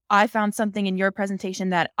 I found something in your presentation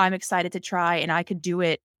that I'm excited to try, and I could do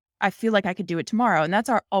it. I feel like I could do it tomorrow. And that's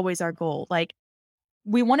always our goal. Like,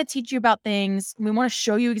 we want to teach you about things. We want to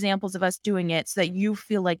show you examples of us doing it so that you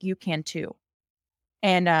feel like you can too.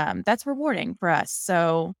 And that's rewarding for us.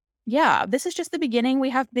 So yeah, this is just the beginning. We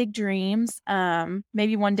have big dreams.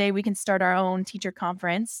 Maybe one day we can start our own teacher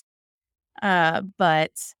conference.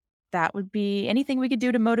 But that would be anything we could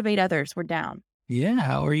do to motivate others. We're down.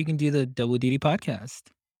 Yeah, or you can do the Double Duty podcast.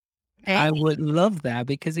 Hey. I would love that,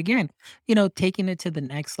 because again, taking it to the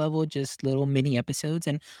next level, just little mini episodes.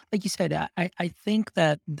 And like you said, I think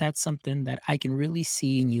that that's something that I can really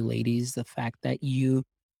see in you ladies, the fact that you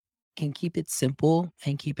can keep it simple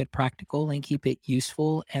and keep it practical and keep it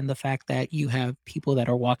useful. And the fact that you have people that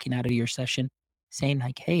are walking out of your session saying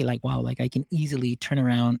like, hey, like, wow, like I can easily turn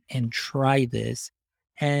around and try this.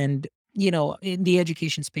 And in the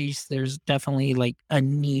education space, there's definitely like a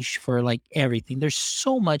niche for like everything. There's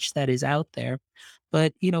so much that is out there.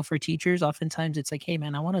 But, for teachers, oftentimes it's like, hey,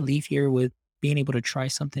 man, I want to leave here with being able to try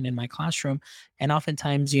something in my classroom. And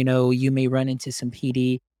oftentimes, you may run into some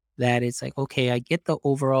PD that it's like, okay, I get the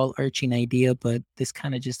overall arching idea, but this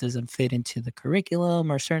kind of just doesn't fit into the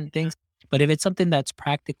curriculum or certain things. But if it's something that's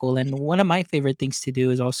practical, and one of my favorite things to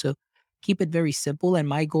do is also keep it very simple. And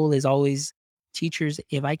my goal is always, teachers,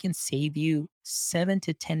 if I can save you 7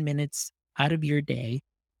 to 10 minutes out of your day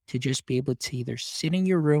to just be able to either sit in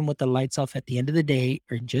your room with the lights off at the end of the day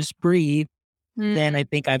or just breathe, then I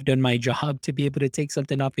think I've done my job to be able to take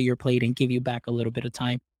something off of your plate and give you back a little bit of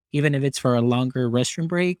time. even if it's for a longer restroom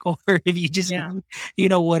break or if you just Yeah.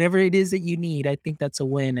 need, whatever it is that you need. I think that's a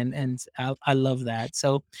win. And I love that.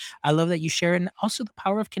 So I love that you share, and also the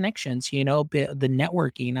power of connections, the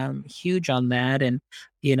networking. I'm huge on that. And,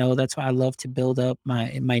 that's why I love to build up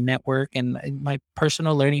my network and my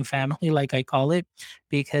personal learning family, like I call it,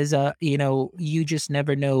 because, you just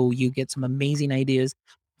never know. You get some amazing ideas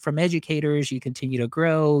from educators, you continue to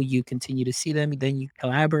grow, you continue to see them, then you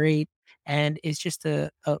collaborate. And it's just a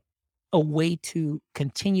way to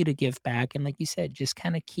continue to give back. And like you said, just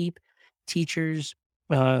kind of keep teachers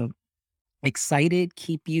uh, excited,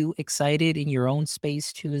 keep you excited in your own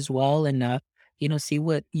space too as well, and see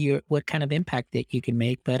what kind of impact that you can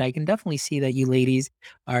make. But I can definitely see that you ladies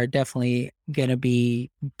are definitely gonna be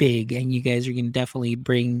big, and you guys are gonna definitely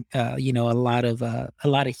bring a lot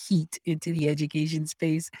of heat into the education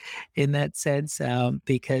space in that sense,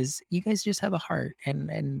 because you guys just have a heart,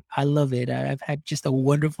 and I love it. I've had just a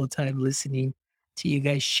wonderful time listening to you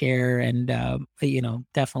guys share, and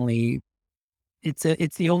definitely it's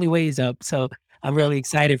the only way is up. So I'm really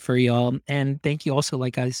excited for y'all. And thank you also,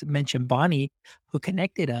 like mentioned, Bonnie, who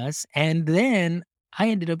connected us. And then I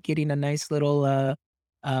ended up getting a nice little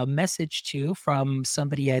message too from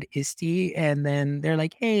somebody at ISTE. And then they're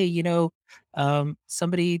like, hey,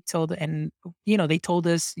 somebody told, and, they told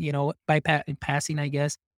us, by passing, I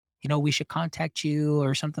guess, we should contact you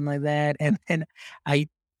or something like that. And then I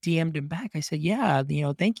DM'd him back. I said, yeah,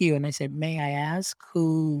 thank you. And I said, may I ask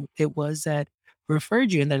who it was that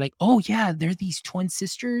referred you? And they're like, oh yeah, they're these twin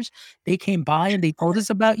sisters. They came by and they told us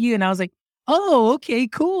about you. And I was like, oh, okay,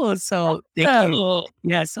 cool. So thank you. Oh,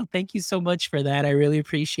 Yeah. So thank you so much for that. I really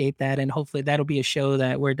appreciate that. And hopefully that'll be a show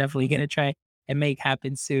that we're definitely going to try and make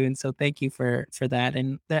happen soon. So thank you for that.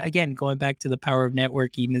 And again, going back to the power of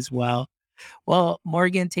networking as well. Well,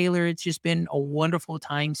 Morgan, Taylor, it's just been a wonderful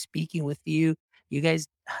time speaking with you. You guys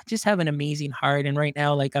just have an amazing heart, and right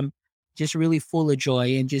now, like, I'm just really full of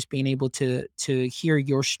joy and just being able to hear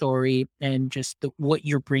your story and just what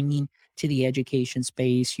you're bringing to the education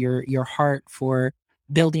space. Your heart for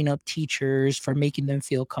building up teachers, for making them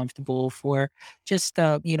feel comfortable, for just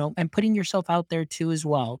and putting yourself out there too as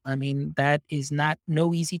well. I mean, that is not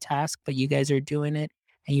no easy task, but you guys are doing it,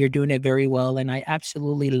 and you're doing it very well. And I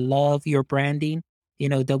absolutely love your branding.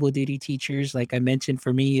 Double duty teachers, like I mentioned,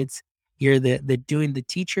 for me, it's you're the doing the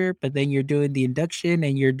teacher, but then you're doing the induction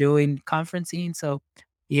and you're doing conferencing. So,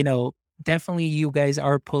 you know, definitely you guys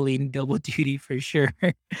are pulling double duty for sure.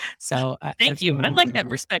 So thank you. I like that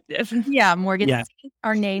perspective. Yeah, Morgan, yeah.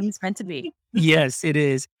 our name's meant to be. Yes, it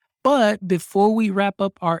is. But before we wrap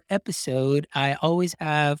up our episode, I always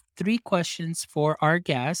have 3 questions for our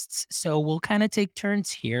guests. So we'll kind of take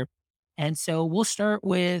turns here. And so we'll start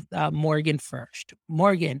with Morgan first.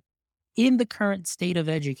 Morgan, in the current state of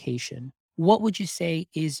education, what would you say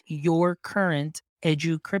is your current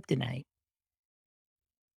edu kryptonite?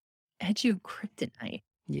 Edu kryptonite.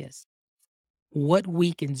 Yes. What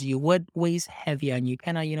weakens you? What weighs heavy on you?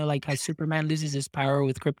 Kind of, like how Superman loses his power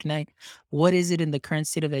with kryptonite. What is it in the current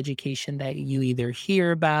state of education that you either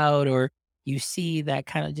hear about or you see that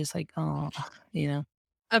kind of just like, oh, you know?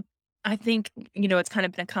 Uh, I think, it's kind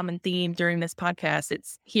of been a common theme during this podcast.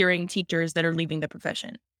 It's hearing teachers that are leaving the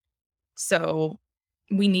profession. So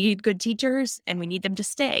we need good teachers and we need them to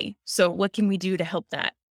stay. So what can we do to help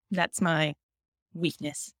that? That's my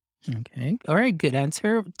weakness. Okay. All right. Good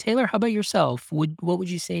answer. Taylor, how about yourself? What would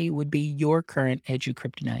you say would be your current edu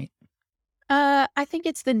kryptonite? I think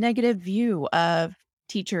it's the negative view of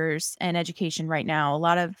teachers and education right now.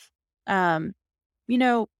 Um, you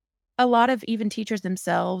know, a lot of even teachers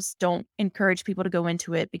themselves don't encourage people to go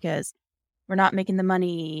into it because we're not making the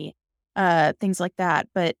money, things like that.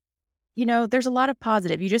 But there's a lot of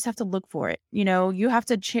positive. You just have to look for it. You have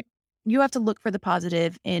to look for the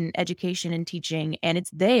positive in education and teaching, and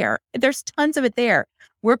it's there. There's tons of it there.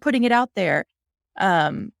 We're putting it out there.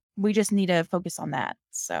 We just need to focus on that.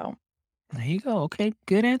 So, There you go. Okay,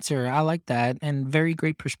 good answer. I like that. And very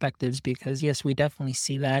great perspectives because, yes, we definitely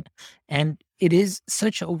see that. And it is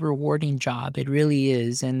such a rewarding job. It really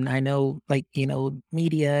is. And I know, like,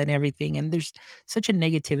 media and everything, and there's such a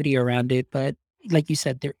negativity around it. But like you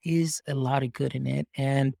said, there is a lot of good in it.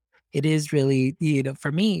 And it is really,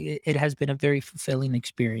 for me, it has been a very fulfilling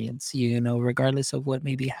experience, regardless of what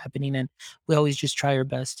may be happening. And we always just try our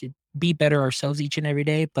best to be better ourselves each and every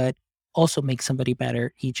day. But also make somebody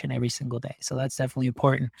better each and every single day. So that's definitely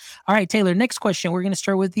important. All right, Taylor, next question. We're going to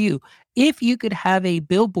start with you. If you could have a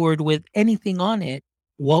billboard with anything on it,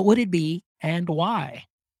 what would it be and why?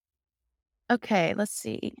 okay, let's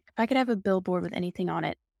see. If I could have a billboard with anything on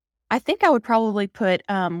it, I think I would probably put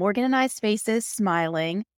Morgan and I's faces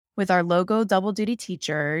smiling with our logo double duty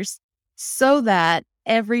teachers so that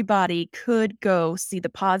everybody could go see the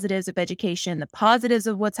positives of education, the positives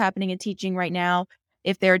of what's happening in teaching right now.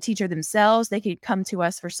 If they're a teacher themselves, they could come to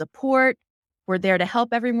us for support. We're there to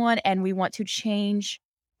help everyone, and we want to change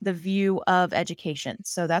the view of education.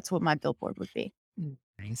 So that's what my billboard would be.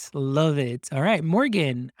 Nice. Love it. All right.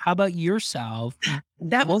 Morgan, how about yourself?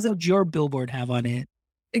 That What was would your billboard have on it?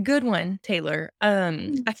 a good one, Taylor.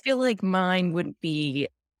 I feel like mine would be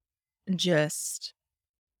just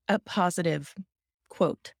a positive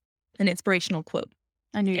quote, an inspirational quote,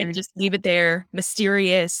 I knew you were and just leave it there,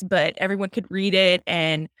 mysterious, but everyone could read it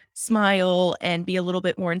and smile and be a little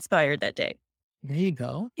bit more inspired that day. There you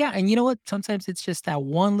go. Yeah, and you know what? Sometimes it's just that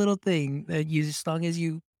one little thing that you, as long as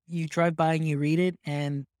you drive by and you read it,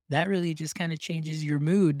 and that really just kind of changes your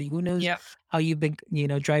mood. Who knows Yeah. how you've been,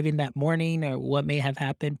 driving that morning or what may have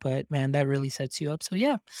happened, but man, that really sets you up. So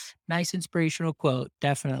yeah, nice inspirational quote,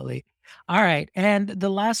 definitely. All right, and the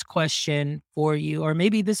last question for you, or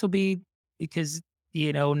maybe this will be because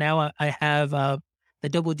now I have the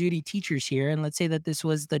double duty teachers here, and let's say that this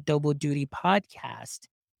was the double duty podcast.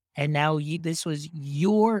 And now this was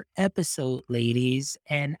your episode, ladies,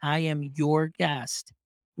 and I am your guest.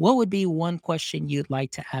 What would be one question you'd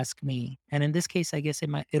like to ask me? And in this case, I guess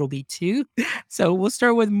it'll be two. So we'll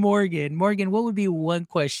start with Morgan. Morgan, what would be one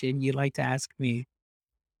question you'd like to ask me?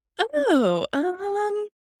 Oh,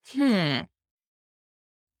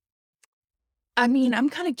 I mean, I'm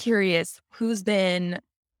kind of curious who's been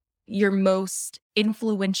your most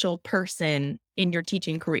influential person in your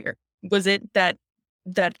teaching career? Was it that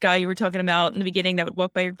guy you were talking about in the beginning that would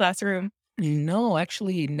walk by your classroom? No,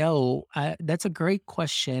 actually, no. That's a great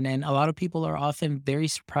question. And a lot of people are often very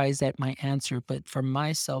surprised at my answer. But for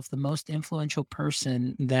myself, the most influential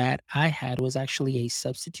person that I had was actually a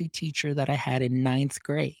substitute teacher that I had in ninth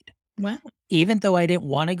grade. Wow. Even though I didn't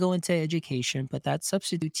want to go into education, but that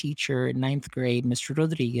substitute teacher in ninth grade, Mr.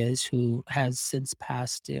 Rodriguez, who has since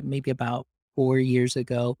passed maybe about 4 years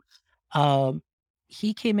ago, um,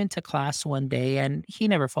 he came into class one day and he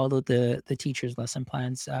never followed the teacher's lesson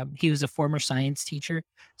plans. He was a former science teacher,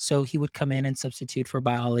 so he would come in and substitute for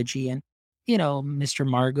biology. And Mr.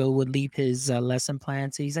 Margot would leave his lesson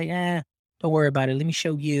plan. So he's like, don't worry about it. Let me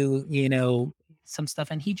show you, some stuff.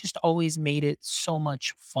 And he just always made it so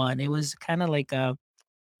much fun. It was kind of like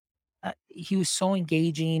he was so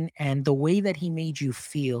engaging, and the way that he made you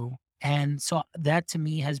feel. And so that to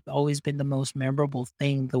me has always been the most memorable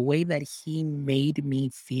thing, the way that he made me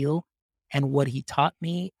feel and what he taught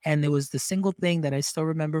me. And there was the single thing that I still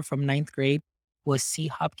remember from ninth grade was C.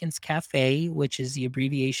 Hopkins Cafe, which is the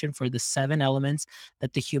abbreviation for the 7 elements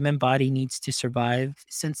that the human body needs to survive.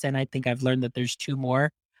 Since then, I think I've learned that there's two more.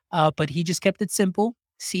 But he just kept it simple,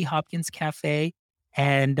 C. Hopkins Cafe.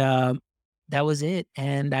 And that was it.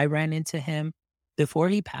 And I ran into him before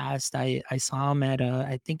he passed. I saw him at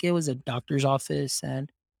I think it was a doctor's office,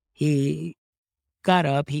 and he got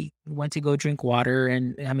up. He went to go drink water,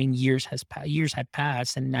 and I mean, years had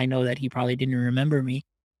passed, and I know that he probably didn't remember me.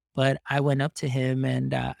 But I went up to him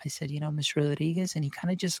and I said, Mr. Rodriguez, and he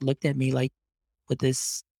kind of just looked at me like with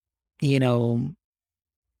this, you know,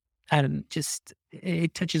 I don't just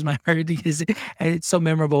it touches my heart because it's so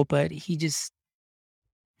memorable. But he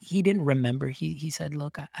didn't remember. He said,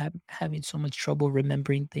 "Look, I'm having so much trouble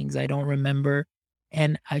remembering things I don't remember."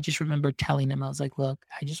 And I just remember telling him, I was like, "Look,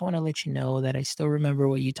 I just want to let you know that I still remember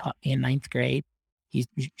what you taught me in ninth grade." He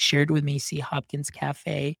shared with me C. Hopkins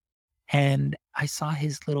Cafe, and I saw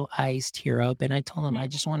his little eyes tear up. And I told him, "I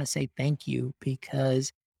just want to say thank you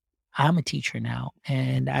because I'm a teacher now,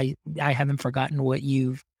 and I haven't forgotten what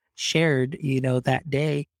you've shared, that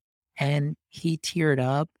day." And he teared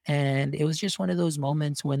up, and it was just one of those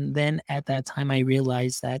moments when then at that time I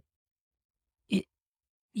realized that it,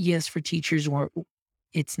 yes, for teachers,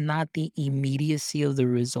 it's not the immediacy of the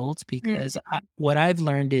results Mm. because what I've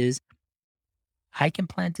learned is I can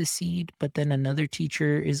plant a seed, but then another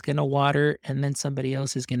teacher is going to water and then somebody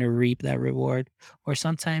else is going to reap that reward. Or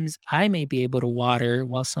sometimes I may be able to water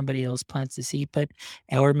while somebody else plants the seed,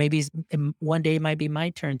 or maybe one day it might be my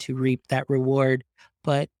turn to reap that reward.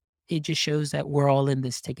 But it just shows that we're all in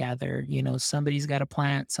this together. Somebody's got to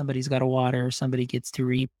plant, somebody's got to water, somebody gets to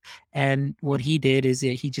reap. And what he did is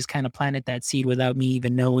that he just kind of planted that seed without me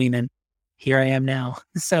even knowing. And here I am now.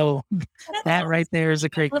 So That's that right there is a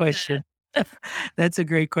I great love that. question. That's a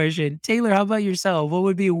great question. Taylor, how about yourself? What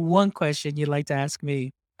would be one question you'd like to ask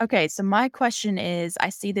me? Okay, so my question is, I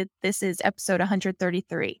see that this is episode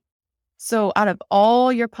 133. So out of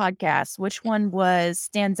all your podcasts, which one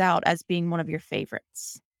stands out as being one of your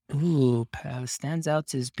favorites? Ooh, stands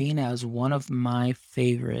out as being as one of my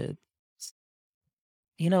favorites.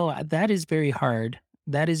 that is very hard.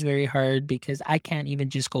 That is very hard because I can't even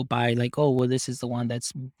just go by like, oh, well, this is the one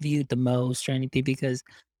that's viewed the most or anything because,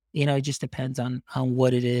 it just depends on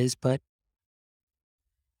what it is. But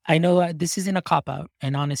I know this isn't a cop out,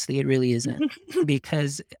 and honestly, it really isn't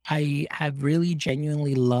because I have really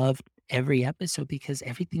genuinely loved every episode because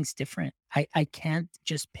everything's different. I can't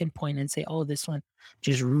just pinpoint and say, oh, this one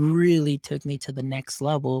just really took me to the next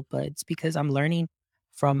level, but it's because I'm learning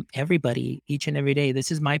from everybody each and every day.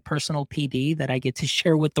 This is my personal PD that I get to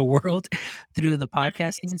share with the world through the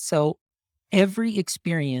podcasting. So every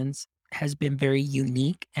experience has been very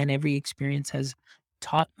unique and every experience has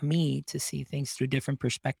taught me to see things through different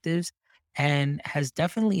perspectives and has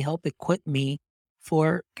definitely helped equip me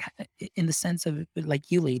for in the sense of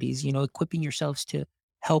like you ladies, equipping yourselves to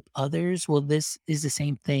help others. Well, this is the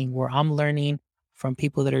same thing where I'm learning from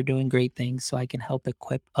people that are doing great things so I can help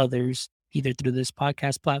equip others either through this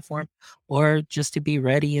podcast platform or just to be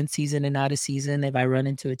ready in season and out of season. If I run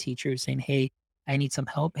into a teacher saying, hey, I need some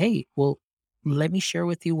help. Hey, well, let me share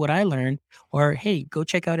with you what I learned. Or, hey, go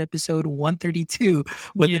check out episode 132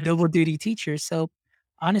 with the Yes. double duty teacher. So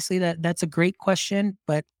honestly, that's a great question,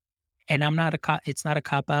 but and I'm not a cop, it's not a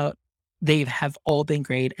cop out. They have all been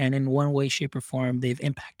great. And in one way, shape, or form, they've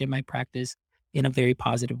impacted my practice in a very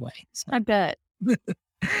positive way. So I bet.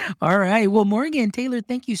 all right. Well, Morgan, Taylor,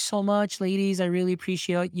 thank you so much, ladies. I really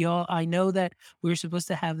appreciate y'all. I know that we were supposed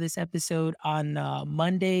to have this episode on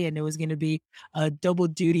Monday, and it was going to be a double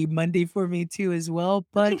duty Monday for me too, as well.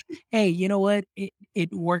 But hey, you know what?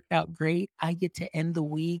 It worked out great. I get to end the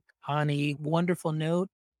week on a wonderful note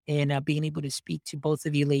and being able to speak to both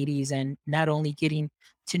of you ladies and not only getting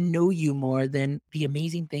to know you more than the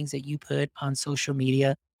amazing things that you put on social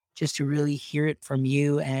media, just to really hear it from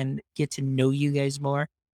you and get to know you guys more.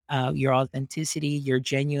 Your authenticity, your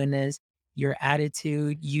genuineness, your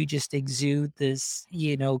attitude, you just exude this,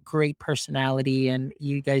 great personality. And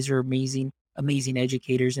you guys are amazing, amazing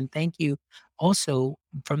educators. And thank you also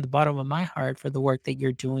from the bottom of my heart for the work that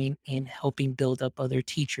you're doing in helping build up other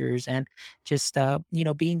teachers and just,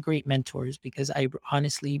 being great mentors because I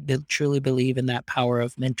honestly truly believe in that power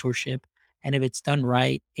of mentorship and if it's done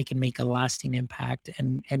right, it can make a lasting impact.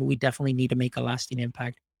 And we definitely need to make a lasting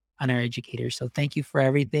impact on our educators. So thank you for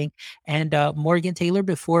everything. And Morgan Taylor,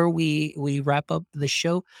 before we wrap up the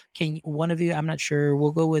show, can one of you? I'm not sure.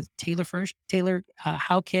 We'll go with Taylor first. Taylor,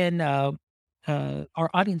 how can our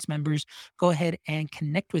audience members go ahead and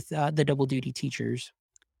connect with the double duty teachers?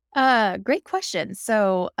 Great question.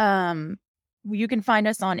 So, you can find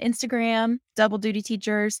us on Instagram, Double Duty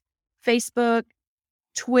Teachers, Facebook,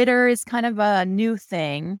 Twitter is kind of a new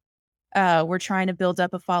thing. We're trying to build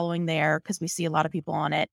up a following there because we see a lot of people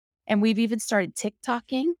on it. And we've even started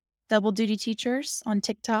TikToking, Double Duty Teachers on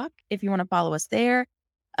TikTok, if you want to follow us there.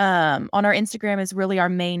 On our Instagram is really our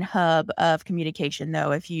main hub of communication,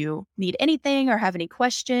 though. If you need anything or have any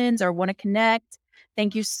questions or want to connect,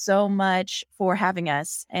 thank you so much for having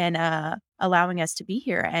us and allowing us to be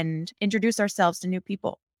here and introduce ourselves to new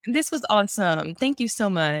people. This was awesome. Thank you so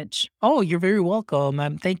much. Oh, you're very welcome.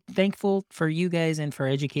 I'm thankful for you guys and for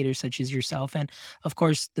educators such as yourself. And of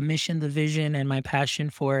course, the mission, the vision, and my passion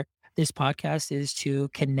for this podcast is to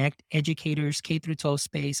connect educators, K through 12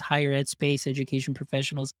 space, higher ed space, education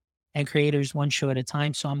professionals, and creators one show at a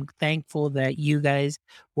time. So I'm thankful that you guys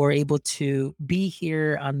were able to be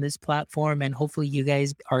here on this platform. And hopefully you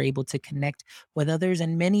guys are able to connect with others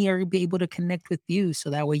and many are able to connect with you. So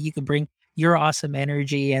that way you can bring your awesome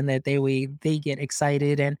energy and that they get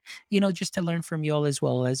excited and just to learn from you all as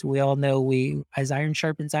well. As we all know, we as iron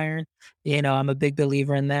sharpens iron, I'm a big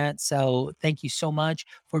believer in that. So thank you so much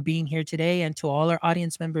for being here today. And to all our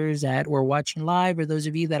audience members that were watching live or those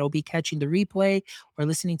of you that will be catching the replay or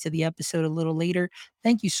listening to the episode a little later,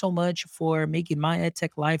 thank you so much for making my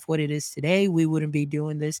EdTech life what it is today. We wouldn't be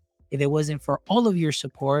doing this if it wasn't for all of your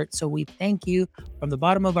support. So we thank you from the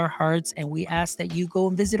bottom of our hearts, and we ask that you go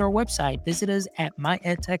and visit our website. Visit us at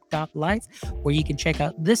myedtech.life, where you can check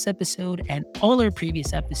out this episode and all our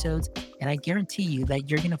previous episodes. And I guarantee you that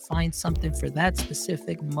you're going to find something for that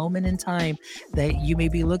specific moment in time that you may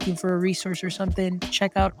be looking for a resource or something.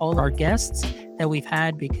 Check out all our guests that we've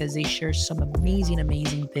had because they share some amazing,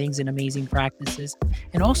 amazing things and amazing practices.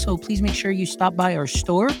 And also, please make sure you stop by our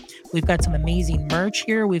store. We've got some amazing merch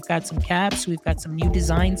here. We've got some caps. We've got some new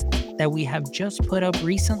designs that we have just put up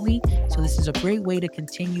recently. So this is a great way to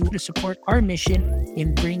continue to support our mission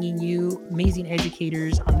in bringing you amazing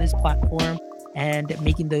educators on this platform and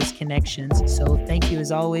making those connections. So thank you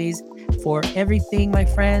as always for everything, my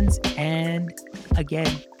friends. And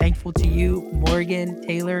again, thankful to you, Morgan,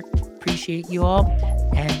 Taylor. Appreciate you all.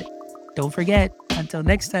 And don't forget, until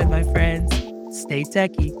next time, my friends, Stay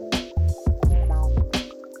techie.